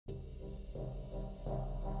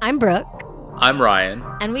I'm Brooke. I'm Ryan.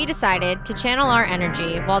 And we decided to channel our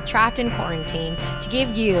energy while trapped in quarantine to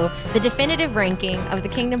give you the definitive ranking of the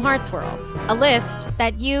Kingdom Hearts worlds. A list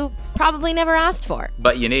that you probably never asked for.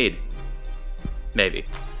 But you need. Maybe.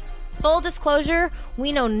 Full disclosure,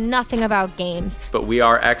 we know nothing about games. But we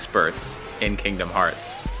are experts in Kingdom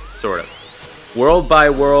Hearts. Sort of. World by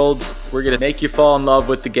world, we're going to make you fall in love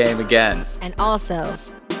with the game again. And also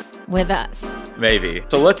with us. Maybe.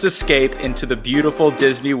 So let's escape into the beautiful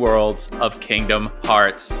Disney worlds of Kingdom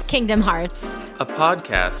Hearts. Kingdom Hearts. A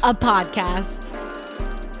podcast. A podcast.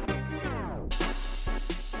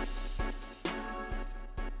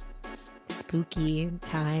 Spooky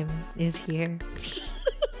time is here.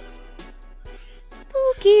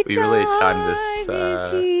 Spooky We time really timed this,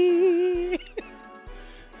 is here.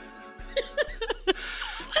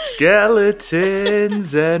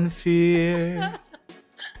 Skeletons and fear.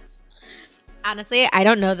 Honestly, I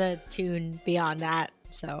don't know the tune beyond that,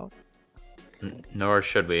 so. Nor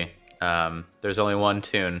should we. There's only one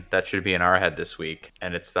tune that should be in our head this week,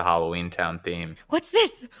 and it's the Halloween Town theme. What's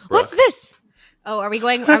this? Brooke. What's this? Oh, are we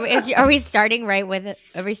going? Are we starting right with it?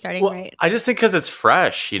 Are we starting right? I just think because it's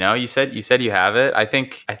fresh. You know, you said you have it. I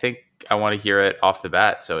think I want to hear it off the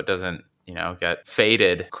bat, so it doesn't get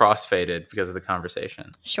cross-faded because of the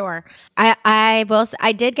conversation. Sure. I will.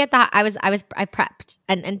 I did get that. I prepped,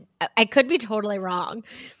 and I could be totally wrong,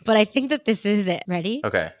 but I think that this is it. Ready?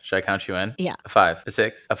 Okay. Should I count you in? Yeah. A 5, a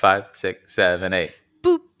 6, a 5, 6, 7, 8.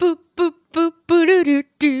 Boop boop boop boop boo doo doo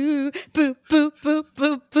doo. Boop boop boop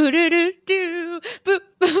boop boo doo doo doo. Boop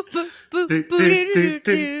boop boop boop boo doo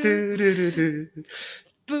doo doo.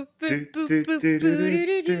 Boop, boop, boop, boop,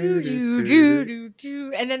 boop,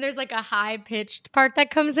 doo. And then there's like a high pitched part that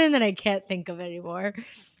comes in that I can't think of anymore.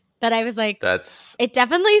 That I was like, it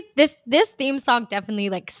definitely this theme song definitely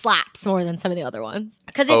like slaps more than some of the other ones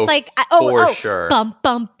because it's for sure. Bum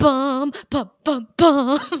bum bum bum bum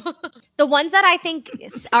bum. The ones that I think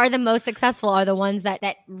are the most successful are the ones that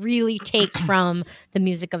really take from the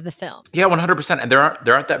music of the film. Yeah, 100%. And there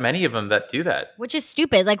aren't that many of them that do that, which is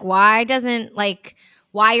stupid. Like, why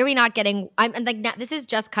are we not getting? I'm like, now, this is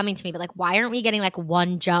just coming to me, but like, why aren't we getting like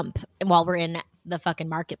one jump while we're in the fucking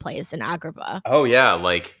marketplace in Agrabah? Oh yeah,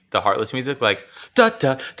 like the Heartless music, like da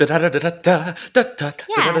da da da da da da da da.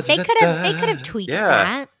 Yeah, they could have tweaked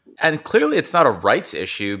that. And clearly, it's not a rights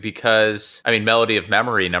issue because Melody of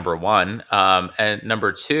Memory, number one, and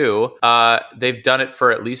number two, they've done it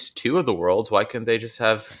for at least two of the worlds. Why couldn't they just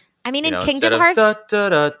have? In Kingdom Hearts,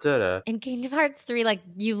 in Kingdom Hearts 3, like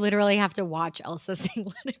you literally have to watch Elsa sing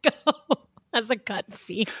 "Let It Go" as a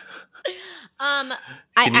cutscene.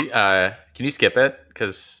 Can you skip it?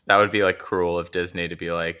 Because that would be like cruel of Disney to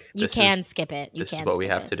be like, you can skip it. This is what we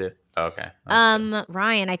have to do. Oh, okay.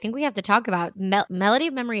 Ryan, I think we have to talk about Melody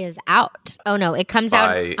of Memory is out. Oh no, it comes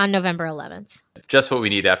out on November 11th. Just what we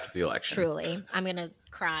need after the election. Truly, I'm gonna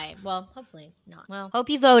cry. Well, hopefully not. Well, hope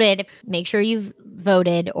you voted. Make sure you've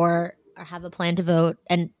voted or have a plan to vote.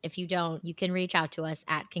 And if you don't, you can reach out to us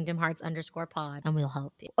at KingdomHearts_pod and we'll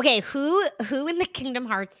help you. Okay, who in the Kingdom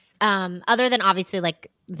Hearts, other than obviously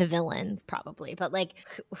like the villains probably, but like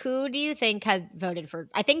who do you think has voted for?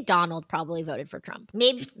 I think Donald probably voted for Trump.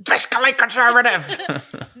 Maybe fiscally conservative.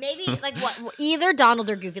 Maybe like either Donald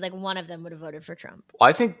or Goofy, like one of them would have voted for Trump. Well,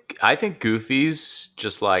 I think Goofy's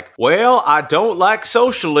just like, well, I don't like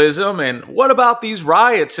socialism, and what about these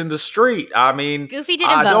riots in the street? Goofy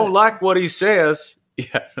didn't vote. I don't like what he says.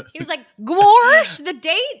 Yeah, he was like, "Gorsh, the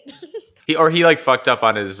date." He like fucked up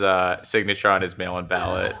on his signature on his mail-in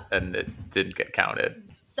ballot, and it didn't get counted.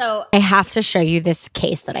 So I have to show you this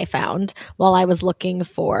case that I found while I was looking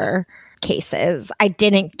for cases. I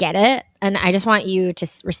didn't get it, and I just want you to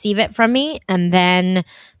receive it from me, and then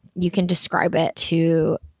you can describe it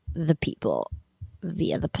to the people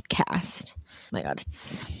via the podcast. Oh my God,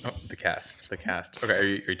 it's... Oh, the cast. Okay, are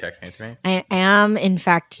you texting it to me? I am, in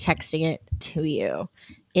fact, texting it to you.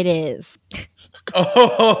 It is...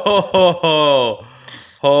 Oh,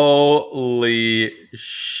 holy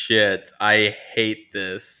shit. I hate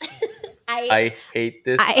this. I hate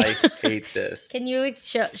this. I hate this. Can you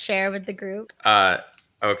share with the group?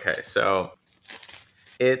 Okay, so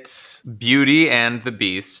it's Beauty and the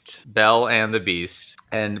Beast, Belle and the Beast.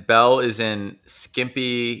 And Belle is in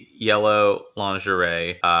skimpy yellow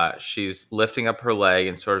lingerie. She's lifting up her leg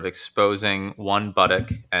and sort of exposing one buttock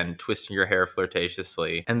and twisting her hair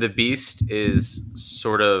flirtatiously. And the Beast is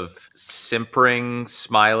sort of simpering,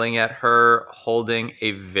 smiling at her, holding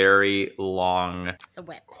a very long it's a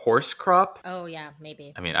whip. Horse crop. Oh, yeah,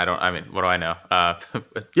 maybe. What do I know?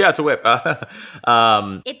 Yeah, it's a whip.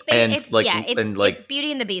 It's Beauty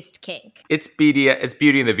and the Beast kink. It's Beauty and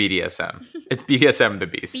the BDSM. It's BDSM and the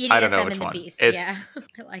Beast. I don't know BDSM which and the one. Beast. It's Yeah,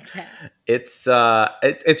 I like that.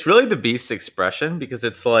 it's really the Beast's expression, because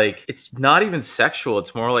it's like, it's not even sexual.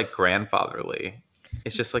 It's more like grandfatherly.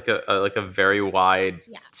 It's just like a very wide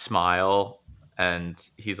smile. And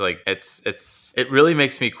he's like, it really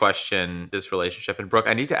makes me question this relationship. And Brooke,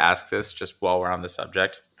 I need to ask this just while we're on the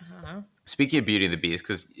subject. Uh-huh. Speaking of Beauty and the Beast,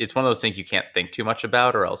 because it's one of those things you can't think too much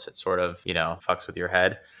about, or else it sort of, fucks with your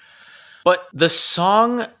head. But the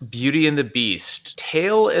song Beauty and the Beast,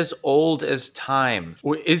 tale as old as time.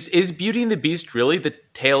 Is Beauty and the Beast really the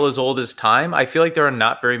tale as old as time? I feel like there are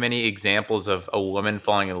not very many examples of a woman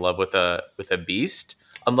falling in love with a beast.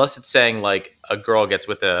 Unless it's saying like a girl gets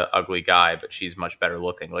with a ugly guy, but she's much better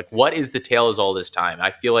looking. Like, what is the tale as old as time?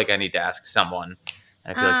 I feel like I need to ask someone.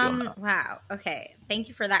 And I feel like you'll know. Wow. Okay. Thank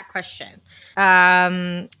you for that question.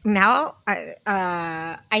 Now,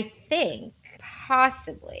 I think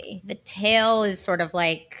possibly the tale is sort of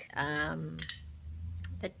like I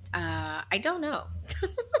don't know.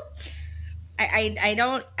 I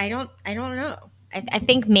don't know. I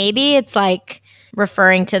think maybe it's like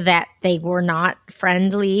referring to that they were not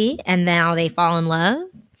friendly and now they fall in love.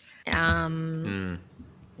 And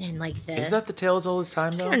like is that the tale as old as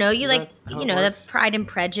time though? I don't know. The Works? Pride and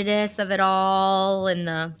Prejudice of it all, and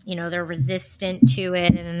they're resistant to it,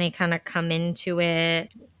 and then they kind of come into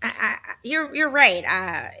it. You're right.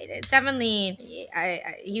 It's definitely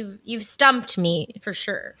you've stumped me for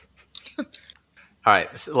sure. All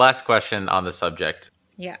right. So last question on the subject.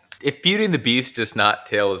 Yeah. If Beauty and the Beast is not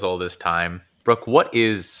tale as old as time, Brooke, what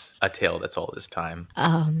is a tale that's old as time?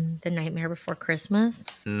 The Nightmare Before Christmas.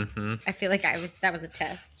 Mm-hmm. I feel like that was a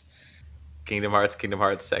test. Kingdom Hearts,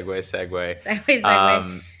 segue.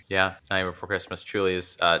 Segue. Yeah, Nightmare Before Christmas truly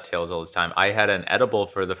is tale as old as time. I had an edible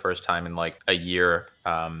for the first time in like a year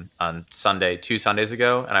on Sunday, 2 Sundays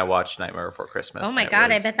ago, and I watched Nightmare Before Christmas. Oh my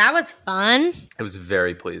God, I bet that was fun. It was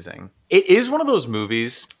very pleasing. It is one of those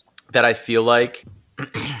movies that I feel like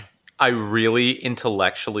I really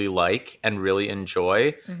intellectually like and really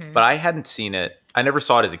enjoy, but I hadn't seen it. I never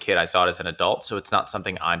saw it as a kid. I saw it as an adult, so it's not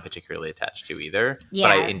something I'm particularly attached to either. Yeah.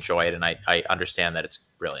 But I enjoy it, and I understand that it's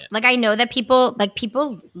brilliant. Like I know that people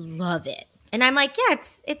love it, and I'm like, yeah,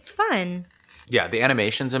 it's fun. Yeah, the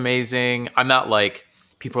animation's amazing. I'm not like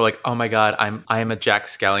people are like, oh my God, I am a Jack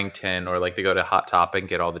Skellington, or like they go to Hot Topic and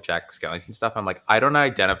get all the Jack Skellington stuff. I'm like, I don't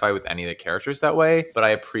identify with any of the characters that way, but I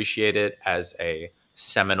appreciate it as a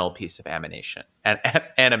seminal piece of animation.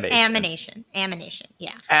 Animation.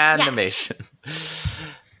 Yeah. Animation. Yes.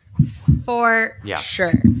 For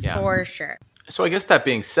sure. Yeah. For sure. So I guess that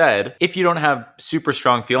being said, if you don't have super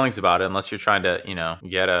strong feelings about it, unless you're trying to,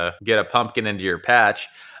 get a pumpkin into your patch,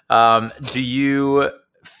 do you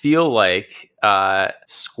feel like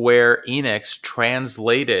Square Enix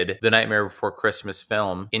translated the Nightmare Before Christmas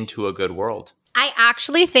film into a good world? I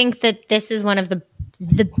actually think that this is one of the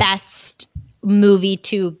best movie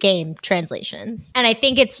to game translations, and I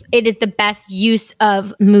think it is the best use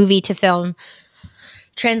of movie to film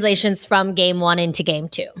translations from game 1 into game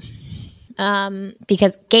 2.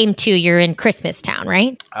 Because game 2 you're in Christmas Town,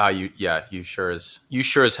 right? You sure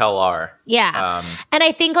as hell are. Yeah. And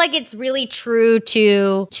I think like it's really true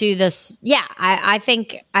to this. Yeah, I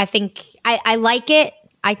think I like it.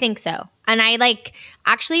 I think so. And I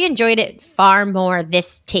actually enjoyed it far more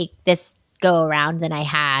this go around than I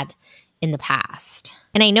had in the past.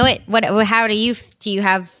 And I know it. How do you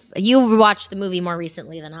watched the movie more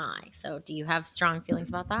recently than I? So do you have strong feelings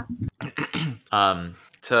about that?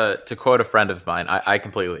 To quote a friend of mine, I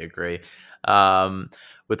completely agree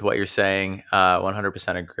with what you're saying.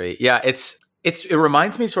 100% agree. Yeah, it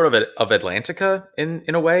reminds me sort of Atlantica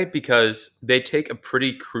in a way, because they take a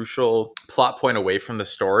pretty crucial plot point away from the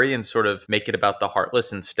story and sort of make it about the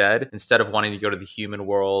Heartless instead of wanting to go to the human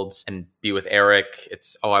worlds and be with Eric.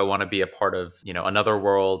 It's, I want to be a part of, another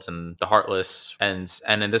world and the Heartless. And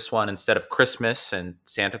in this one, instead of Christmas and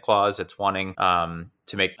Santa Claus, it's wanting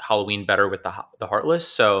to make Halloween better with the Heartless.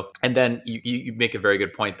 So, and then you make a very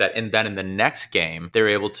good point that, and then in the next game, they're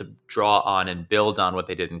able to draw on and build on what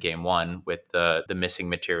they did in game 1 with the missing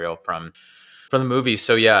material from the movie.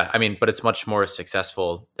 So yeah, I mean, but it's much more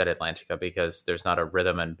successful than Atlantica because there's not a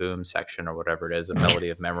rhythm and boom section or whatever it is, a melody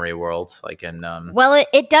of memory world like in. Well,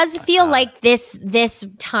 it does feel like this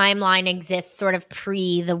timeline exists sort of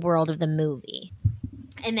pre the world of the movie,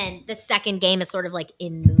 and then the second game is sort of like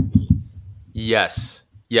in movie. Yes,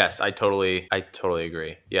 I totally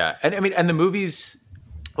agree. Yeah, and I mean, and the movies,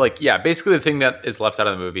 basically the thing that is left out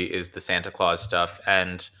of the movie is the Santa Claus stuff,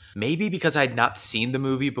 and maybe because I'd not seen the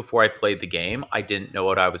movie before I played the game, I didn't know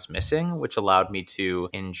what I was missing, which allowed me to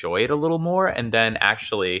enjoy it a little more. And then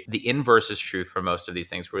actually the inverse is true for most of these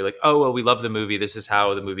things, where you're like, oh, well, we love the movie. This is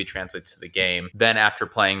how the movie translates to the game. Then after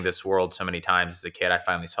playing this world so many times as a kid, I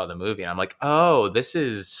finally saw the movie and I'm like, oh, this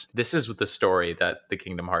is the story that the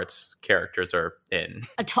Kingdom Hearts characters are in.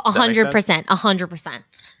 100%. 100%.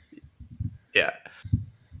 Yeah.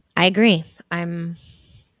 I agree. I'm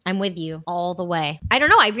with you all the way. I don't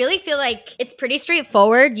know. I really feel like it's pretty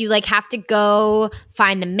straightforward. You like have to go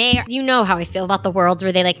find the mayor. You know how I feel about the worlds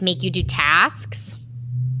where they like make you do tasks.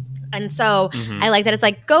 And so I like that it's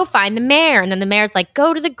like, go find the mayor. And then the mayor's like,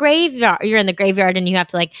 go to the graveyard. You're in the graveyard and you have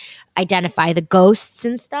to like identify the ghosts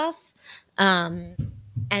and stuff. And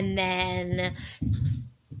then,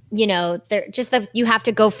 you know, they're just you have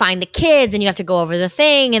to go find the kids and you have to go over the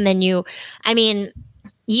thing. And then I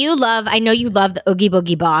know you love the Oogie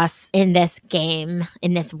Boogie boss in this game,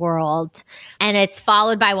 in this world. And it's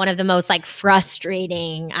followed by one of the most like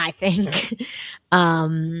frustrating, I think,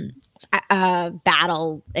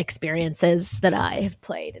 battle experiences that I have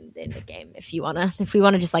played in the game. If we want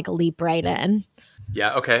to just like leap right in.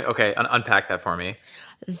 Yeah. Okay. Unpack that for me.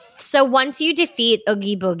 So once you defeat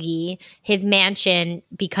Oogie Boogie, his mansion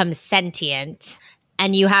becomes sentient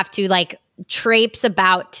and you have to like traipse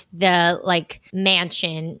about the like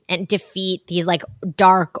mansion and defeat these like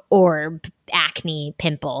dark orb acne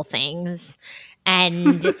pimple things.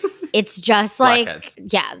 And it's just like,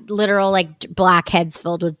 literal like blackheads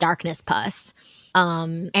filled with darkness pus.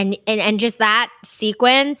 And just that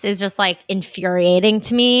sequence is just like infuriating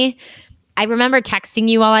to me. I remember texting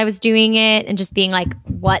you while I was doing it and just being like,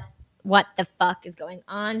 what the fuck is going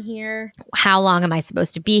on here? How long am I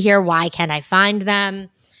supposed to be here? Why can't I find them?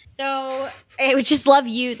 So I would just love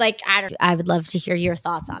you. Like, I would love to hear your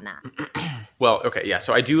thoughts on that. Well, okay. Yeah.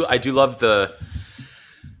 So I do love the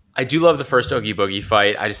first Oogie Boogie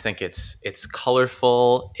fight. I just think it's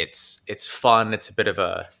colorful. It's fun. It's a bit of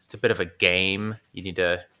a game. You need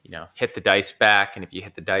to, hit the dice back. And if you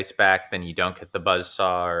hit the dice back, then you don't get the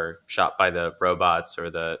buzzsaw or shot by the robots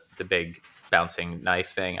or the big bouncing knife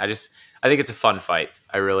thing. I think it's a fun fight.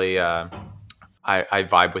 I really, I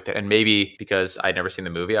vibe with it. And maybe because I'd never seen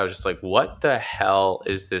the movie, I was just like, what the hell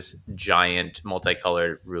is this giant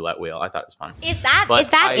multicolored roulette wheel? I thought it was fun. Is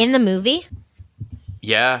that in the movie?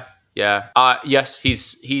 Yeah. Yes,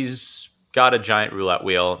 he's got a giant roulette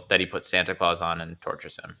wheel that he puts Santa Claus on and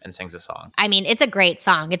tortures him and sings a song. I mean, it's a great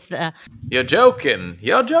song. It's the You're joking.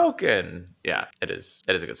 Yeah, it is.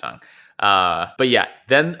 It is a good song. But yeah,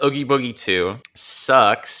 then Oogie Boogie 2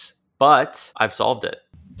 sucks, but I've solved it.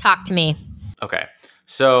 Talk to me. Okay.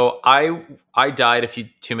 So I died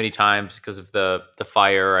too many times because of the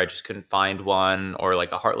fire. I just couldn't find one, or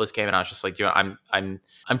like a Heartless came and I was just like, I'm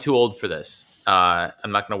too old for this. I'm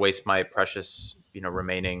not going to waste my precious,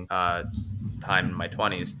 remaining time in my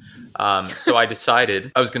 20s. So I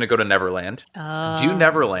decided I was going to go to Neverland, do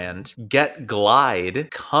Neverland, get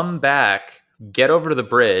Glide, come back, get over to the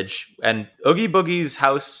bridge, and Oogie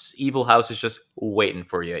Boogie's evil house is just waiting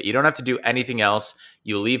for you. You don't have to do anything else.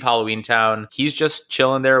 You leave Halloween Town. He's just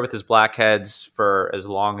chilling there with his blackheads for as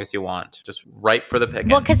long as you want. Just ripe for the picking.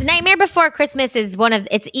 Well, because Nightmare Before Christmas is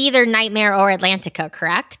it's either Nightmare or Atlantica,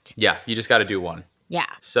 correct? Yeah, you just got to do one. Yeah.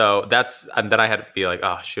 So and then I had to be like,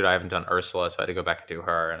 oh, shoot, I haven't done Ursula. So I had to go back and do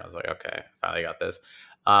her. And I was like, okay, finally got this.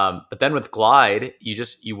 But then with Glide,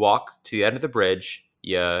 you walk to the end of the bridge,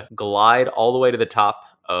 you glide all the way to the top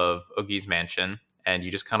of Oogie's mansion, and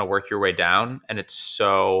you just kind of work your way down, and it's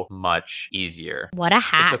so much easier. What a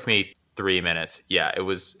hack. It took me 3 minutes. Yeah, it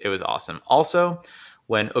was awesome. Also,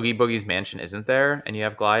 when Oogie Boogie's mansion isn't there and you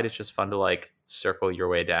have Glide, it's just fun to like circle your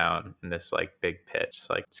way down in this like big pit.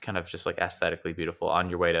 It's kind of just like aesthetically beautiful on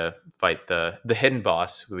your way to fight the hidden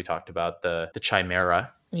boss who we talked about, the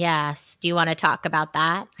Chimera. Yes. Do you want to talk about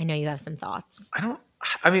that? I know you have some thoughts.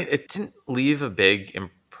 It didn't leave a big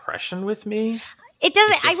impression with me. It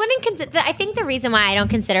doesn't. I wouldn't consider. I think the reason why I don't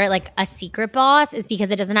consider it like a secret boss is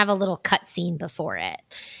because it doesn't have a little cutscene before it,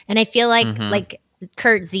 and I feel like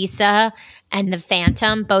Kurt Zisa and the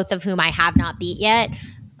Phantom, both of whom I have not beat yet,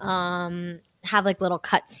 have like little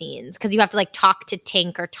cutscenes because you have to like talk to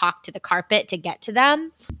Tink or talk to the carpet to get to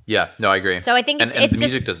them. Yeah, no, I agree. So I think and the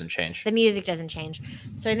music doesn't change. The music doesn't change.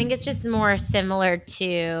 So I think it's just more similar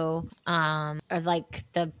to or like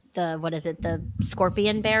the what is it, the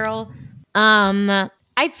Scorpion Barrel. I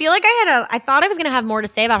feel like I thought I was gonna have more to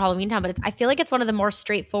say about Halloween Town, but I feel like it's one of the more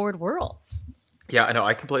straightforward worlds. Yeah, I know.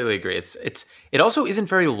 I completely agree. It also isn't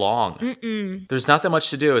very long. There's not that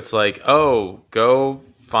much to do. It's like, oh, go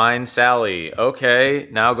find Sally. Okay,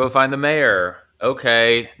 now go find the mayor.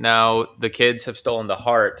 okay, now the kids have stolen the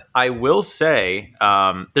heart. I will say,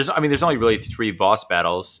 there's only really 3 boss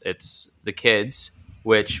battles. It's the kids,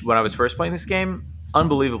 which when I was first playing this game,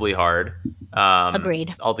 unbelievably hard.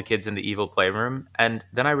 Agreed. All the kids in the evil playroom, and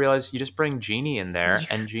then I realized you just bring Genie in there,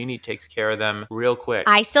 and Genie takes care of them real quick.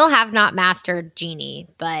 I still have not mastered Genie,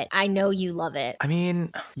 but I know you love it. I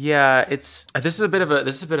mean, yeah, this is a bit of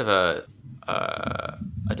a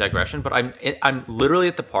digression, but I'm literally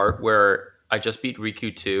at the part where I just beat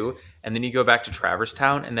Riku 2, and then you go back to Traverse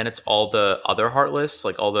Town, and then it's all the other Heartless,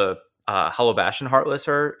 like all the Hollow Bastion Heartless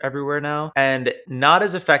are everywhere now, and not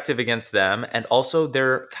as effective against them, and also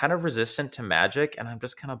they're kind of resistant to magic, and I'm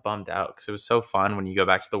just kind of bummed out because it was so fun when you go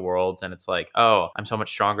back to the worlds, and it's like, oh, I'm so much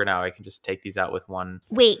stronger now. I can just take these out with one.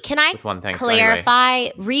 Wait, can I one thing. clarify?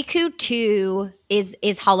 So anyway. Riku 2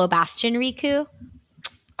 is Hollow Bastion Riku?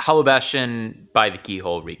 Hollow Bastion by the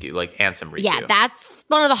Keyhole Riku, like Ansem Riku. Yeah, that's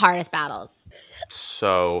one of the hardest battles.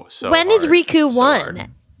 So when hard. is Riku 1?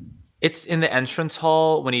 Hard. It's in the entrance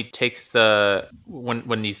hall when he takes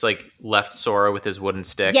when he's like left Sora with his wooden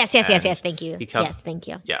stick. Yes. Thank you. Yes, thank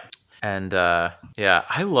you. Yeah. And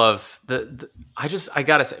I love I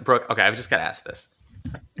gotta say, Brooke, okay, I've just gotta ask this.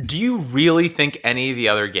 Do you really think any of the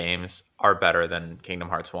other games are better than Kingdom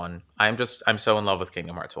Hearts 1? I'm so in love with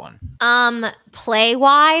Kingdom Hearts 1. Play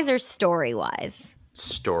wise or story wise?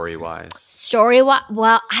 Story wise.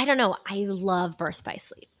 Well, I don't know. I love Birth by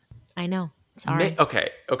Sleep. I know. Sorry. Okay.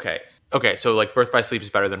 So like Birth by Sleep is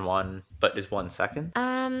better than 1, but is 1 second?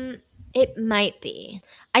 It might be.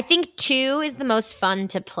 I think 2 is the most fun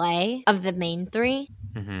to play of the main 3.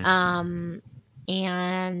 Mm-hmm.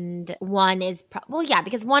 And 1 is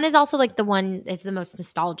because 1 is also like the one is the most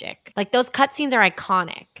nostalgic. Like those cutscenes are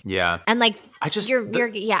iconic. Yeah. And like I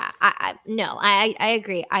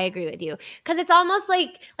agree. I agree with you because it's almost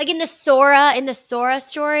like in the Sora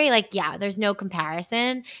story. Like there's no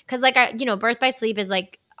comparison because Birth by Sleep is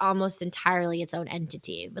like almost entirely its own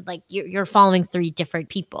entity, but like you're following 3 different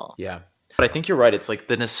people. Yeah. But I think you're right. It's like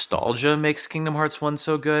the nostalgia makes Kingdom Hearts 1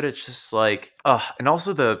 so good. It's just like, and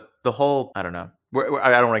also the whole, I don't know. I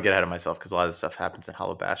don't want to get ahead of myself because a lot of this stuff happens in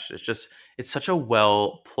Hollow Bastion. It's such a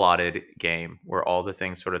well plotted game where all the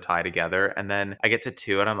things sort of tie together. And then I get to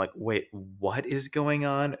 2 and I'm like, wait, what is going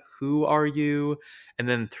on? Who are you? And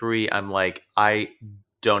then 3, I'm like, I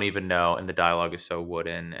don't even know. And the dialogue is so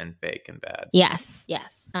wooden and fake and bad. Yes.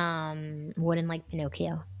 Wooden like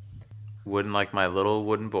Pinocchio. Wooden like my little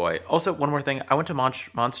wooden boy. Also, one more thing. I went to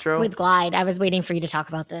Monstro. With Glide. I was waiting for you to talk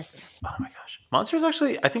about this. Oh my gosh. Monstro's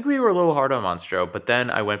actually, I think we were a little hard on Monstro, but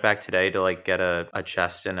then I went back today to like get a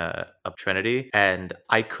chest in a Trinity, and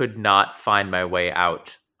I could not find my way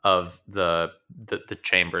out of the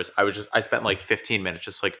chambers. I spent like 15 minutes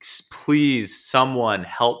just like, please someone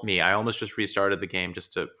help me. I almost just restarted the game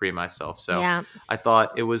just to free myself. So yeah. I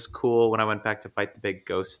thought it was cool when I went back to fight the big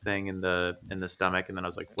ghost thing in the stomach, and then I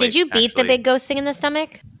was like, wait, did you beat the big ghost thing in the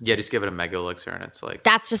stomach? Yeah, just give it a mega elixir and it's like,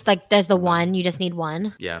 that's just like there's the one, you just need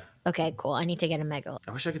one. Yeah. Okay, cool. I need to get a mega.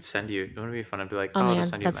 I wish I could send you. It would be fun. I'd be like, oh man, I'll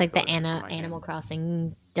send you that's like the Animal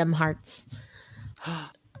Crossing Dumb Hearts.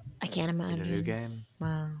 I can't imagine. Need a new game.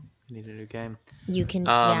 Wow. Need a new game. You can,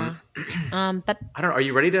 yeah. But I don't know. Are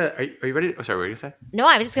you ready to? Are you ready? Oh, sorry. What were you gonna say? No,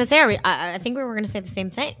 I was just gonna say. I think we were gonna say the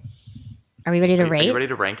same thing. Are we ready to rate? Are you ready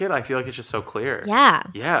to rank it? I feel like it's just so clear. Yeah.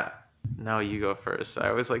 Yeah. No, you go first. I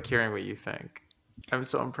always like hearing what you think. I'm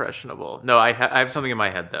so impressionable. No, I have something in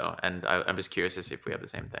my head though, and I'm just curious to see if we have the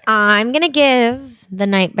same thing. I'm gonna give The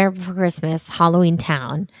Nightmare Before Christmas Halloween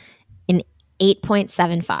Town an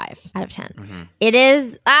 8.75 out of 10. Mm-hmm. It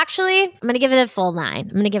is actually, I'm going to give it a full 9. I'm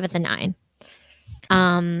going to give it the 9.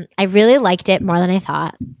 I really liked it more than I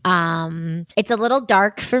thought. It's a little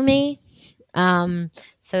dark for me.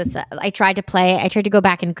 So I tried to go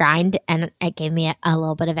back and grind, and it gave me a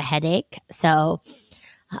little bit of a headache. So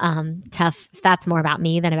tough. That's more about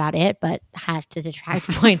me than about it, but I have to detract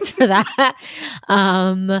points for that.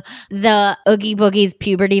 The Oogie Boogie's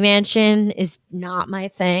Puberty Mansion is not my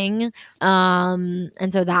thing. And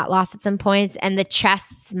so that lost at some points. And the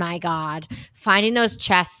chests, my God, finding those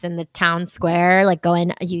chests in the town square, like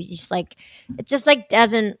you just like, it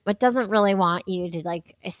doesn't really want you to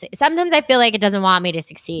like, sometimes I feel like it doesn't want me to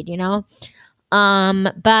succeed, you know?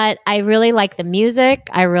 But I really like the music.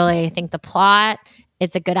 I really think the plot,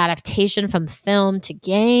 it's a good adaptation from film to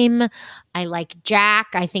game. I like Jack.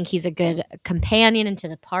 I think he's a good companion into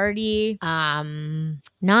the party. 9.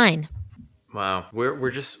 Wow.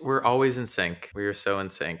 We're always in sync. We are so in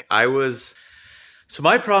sync. So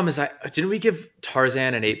my problem is didn't we give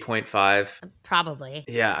Tarzan an 8.5? Probably.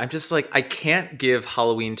 Yeah, I'm just like, I can't give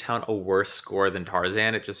Halloween Town a worse score than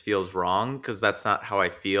Tarzan. It just feels wrong because that's not how I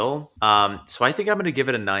feel. So I think I'm going to give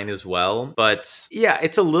it a 9 as well. But yeah,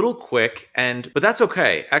 it's a little quick, but that's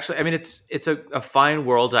okay. Actually, I mean, it's a fine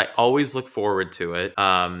world. I always look forward to it.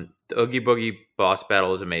 The Oogie Boogie boss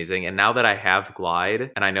battle is amazing, and now that I have Glide,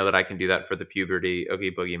 and I know that I can do that for the Puberty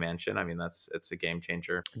Oogie Boogie Mansion, I mean it's a game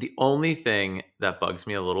changer. The only thing that bugs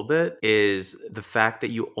me a little bit is the fact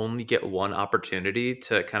that you only get one opportunity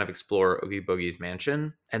to kind of explore Oogie Boogie's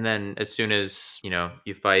mansion, and then as soon as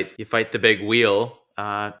you fight the big wheel.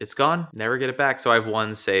 It's gone. Never get it back. So I have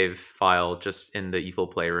one save file just in the evil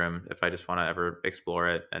playroom if I just want to ever explore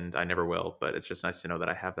it, and I never will. But it's just nice to know that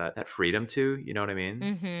I have that freedom to. You know what I mean?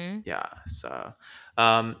 Mm-hmm. Yeah. So,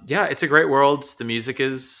 yeah, it's a great world. The music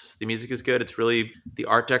is good. It's really the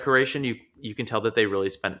art decoration. You can tell that they really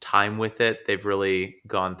spent time with it. They've really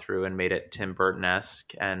gone through and made it Tim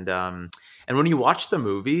Burton-esque. And when you watch the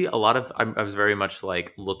movie, I was very much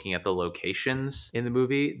like looking at the locations in the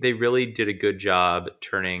movie. They really did a good job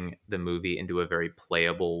turning the movie into a very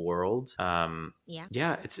playable world.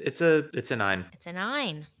 Yeah, it's a 9. It's a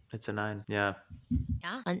 9. It's a 9. Yeah.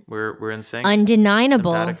 Yeah. We're in sync.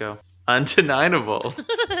 Undeniable. Simpatico. Undeniable.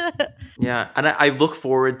 Yeah, and I look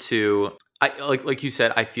forward to. Like you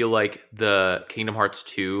said, I feel like the Kingdom Hearts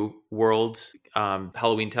 2 world,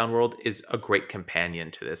 Halloween Town world, is a great companion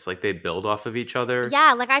to this. Like they build off of each other.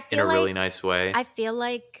 Yeah, like I feel in a really nice way. I feel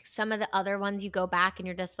like some of the other ones you go back and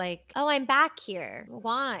you're just like, oh, I'm back here.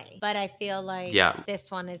 Why? But I feel like this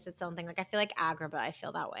one is its own thing. Like I feel like Agrabah. I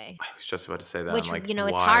feel that way. I was just about to say that. Which, I'm like,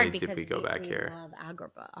 it's why hard because did we go back here? Love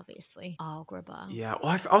Agrabah, obviously. Agrabah. Yeah.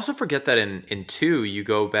 Well, I also forget that in 2 you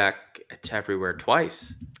go back to everywhere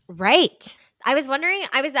twice. Right. I was wondering,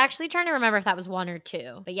 I was actually trying to remember if that was 1 or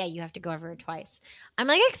 2. But yeah, you have to go over it twice. I'm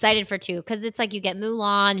like excited for 2 because it's like you get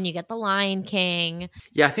Mulan and you get the Lion King.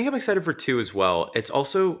 Yeah, I think I'm excited for 2 as well. It's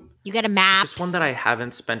also... You get a map. It's just one that I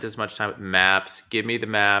haven't spent as much time with. Maps. Give me the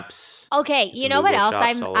maps. Okay, you know what else?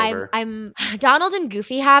 I'm Donald and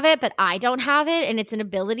Goofy have it, but I don't have it. And it's an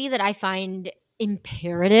ability that I find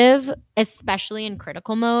imperative, especially in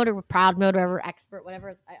critical mode or proud mode, whatever, expert,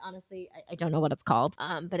 whatever. I don't know what it's called,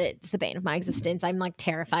 but it's the bane of my existence. I'm like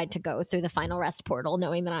terrified to go through the final rest portal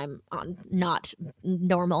knowing that I'm on not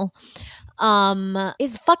normal.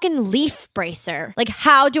 Is fucking Leaf Bracer. Like,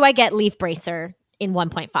 how do I get Leaf Bracer in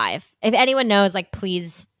 1.5? If anyone knows, like,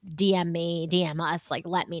 please DM us, like,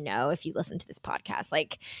 let me know if you listen to this podcast.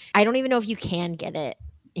 Like, I don't even know if you can get it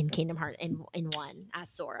in Kingdom Hearts in 1 as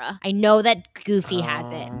Sora. I know that Goofy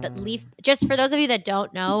has it, but just for those of you that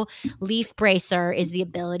don't know, Leaf Bracer is the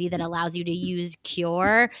ability that allows you to use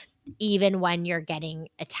Cure even when you're getting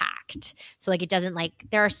attacked. So like it doesn't like,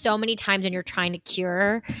 there are so many times when you're trying to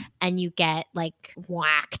cure and you get like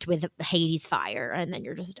whacked with Hades fire and then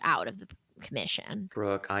you're just out of the commission.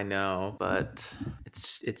 Brooke, I know, but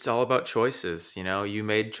it's all about choices. You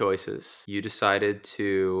made choices. You decided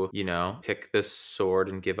to pick this sword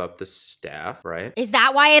and give up the staff, right? Is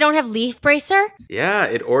that why I don't have Leaf Bracer? Yeah,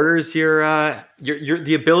 it orders your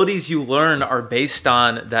the abilities you learn are based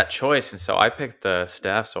on that choice, and so I picked the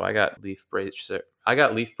staff, so I got Leaf Bracer.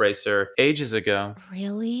 Leaf Bracer ages ago.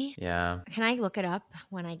 Really? Yeah. Can I look it up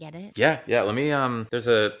when I get it? Yeah. Let me,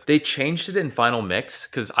 they changed it in Final Mix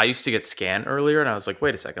because I used to get Scan earlier and I was like,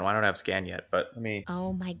 wait a second, why don't I have Scan yet? But let me.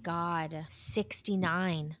 Oh my God.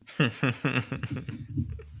 69.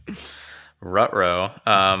 Rutro.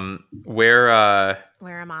 Where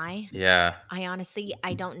am I? Yeah.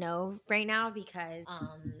 I don't know right now because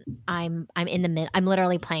I'm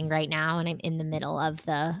literally playing right now and I'm in the middle of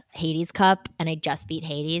the Hades Cup and I just beat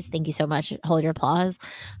Hades. Thank you so much. Hold your applause.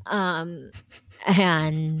 And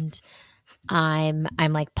I'm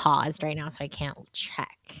like paused right now so I can't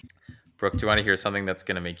check. Brooke, do you want to hear something that's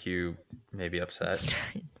going to make you maybe upset?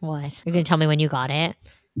 What? You're going to tell me when you got it?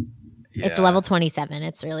 Yeah. It's level 27.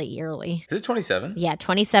 It's really early. Is it 27? Yeah,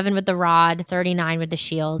 27 with the rod, 39 with the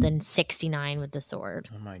shield, and 69 with the sword.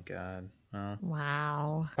 Oh my God. Oh.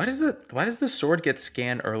 Wow. Why does the sword get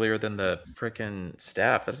scanned earlier than the freaking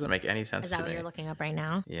staff? That doesn't make any sense to me. Is that what you're looking up right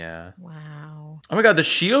now? Yeah. Wow. Oh my God, the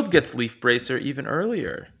shield gets Leaf Bracer even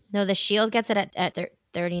earlier. No, the shield gets it at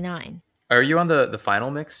 39. Are you on the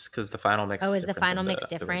final mix? Because the final mix is the final mix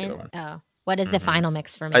different? Oh. What is the final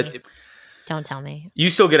mix for me? Don't tell me. You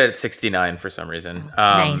still get it at 69 for some reason. Oh,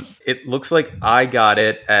 nice. It looks like I got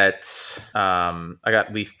it at I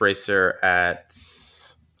got Leaf Bracer at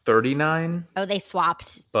 39. Oh, they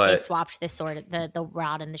swapped the sword, the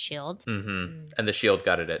rod and the shield. Mm-hmm. And the shield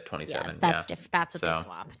got it at 27. Yeah, that's different. That's what they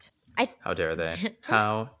swapped. How dare they?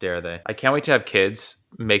 How dare they? I can't wait to have kids,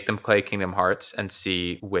 make them play Kingdom Hearts, and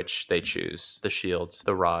see which they choose. The shield,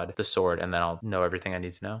 the rod, the sword, and then I'll know everything I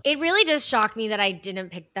need to know. It really does shock me that I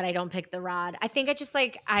don't pick the rod. I think I just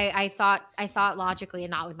like I thought logically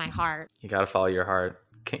and not with my heart. You gotta follow your heart.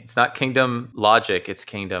 It's not Kingdom Logic, it's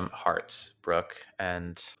Kingdom Hearts, Brooke.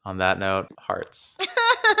 And on that note, hearts.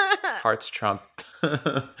 Hearts trump.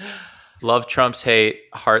 Love trumps hate,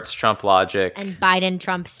 hearts trump logic. And Biden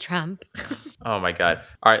trumps Trump. Oh my God.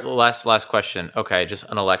 All right, last question. Okay, just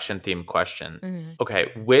an election themed question. Mm-hmm.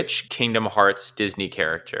 Okay, which Kingdom Hearts Disney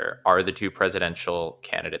character are the two presidential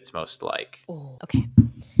candidates most like? Oh, okay.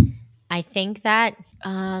 I think that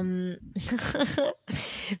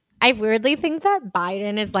I weirdly think that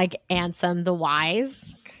Biden is like Ansem the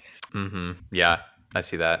Wise. Mm-hmm. Yeah, I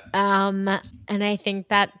see that. And I think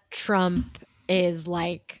that Trump is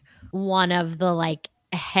like one of the like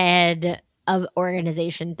head of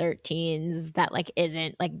Organization 13s that like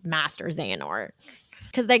isn't like Master Xehanort.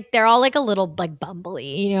 Because like they're all like a little like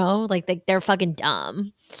bumbly, you know, like they're fucking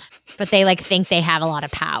dumb, but they like think they have a lot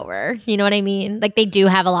of power. You know what I mean? Like they do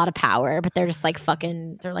have a lot of power, but they're just like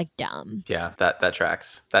fucking. They're like dumb. Yeah, that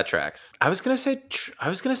tracks. That tracks. I was gonna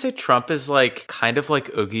say Trump is like kind of like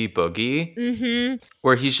Oogie Boogie,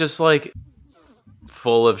 where he's just like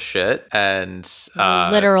full of shit and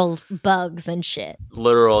literal bugs and shit.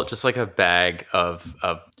 Literal, just like a bag of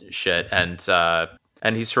shit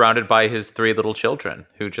and he's surrounded by his 3 little children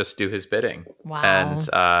who just do his bidding. Wow. And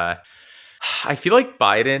I feel like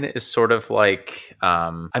Biden is sort of like,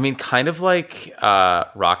 kind of like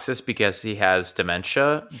Roxas because he has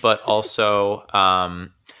dementia, but also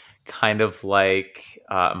kind of like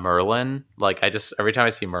Merlin. Like every time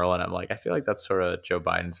I see Merlin, I'm like, I feel like that's sort of Joe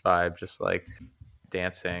Biden's vibe, just like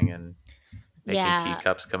dancing and making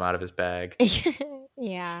teacups come out of his bag.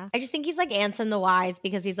 Yeah. I just think he's like Ansem the Wise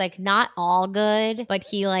because he's like not all good, but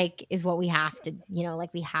he like is what we have to, you know,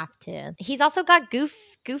 like we have to. He's also got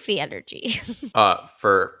goofy energy.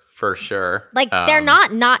 For sure. Like they're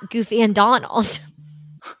not Goofy and Donald.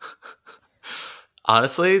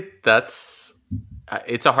 Honestly, it's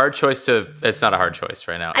a hard choice it's not a hard choice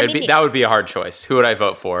right now. That would be a hard choice. Who would I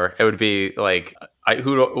vote for? It would be like,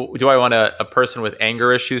 do I want a person with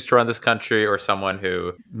anger issues to run this country or someone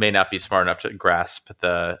who may not be smart enough to grasp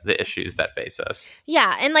the issues that face us?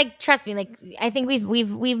 Yeah. And like, trust me, like I think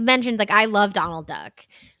we've mentioned, like, I love Donald Duck,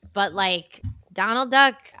 but like Donald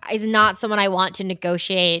Duck is not someone I want to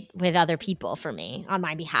negotiate with other people for me on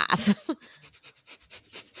my behalf.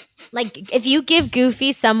 Like if you give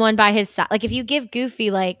Goofy someone by his side, like if you give Goofy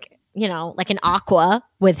like, you know, like an Aqua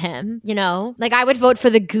with him, you know, like I would vote for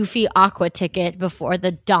the Goofy Aqua ticket before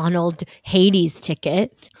the Donald Hades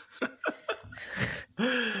ticket.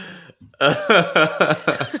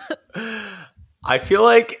 I feel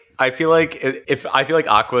like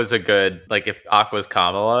Aqua's a good, like if Aqua's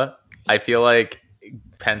Kamala, I feel like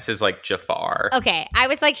Pence is like Jafar. Okay, I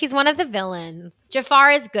was like, he's one of the villains.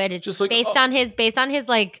 Jafar is good. It's just like, based on his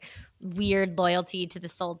like weird loyalty to the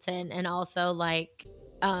Sultan and also like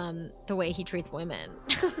the way he treats women.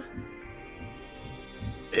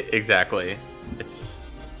 Exactly. It's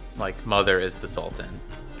like Mother is the Sultan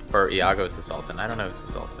or Iago is the Sultan. I don't know who's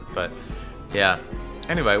the Sultan, but yeah.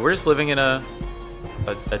 Anyway, we're just living in a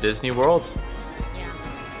Disney world. Yeah.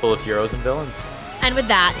 Full of heroes and villains. And with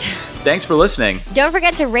that, thanks for listening. Don't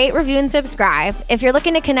forget to rate, review, and subscribe. If you're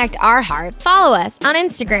looking to connect our heart, follow us on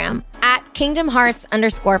Instagram at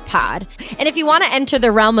KingdomHearts_pod. And if you want to enter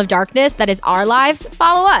the realm of darkness that is our lives,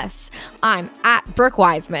 follow us. I'm at Brooke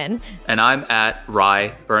Wiseman. And I'm at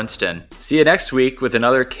Rye Bernstein. See you next week with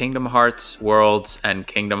another Kingdom Hearts Worlds and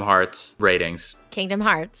Kingdom Hearts ratings. Kingdom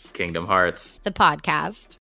Hearts. Kingdom Hearts. The podcast.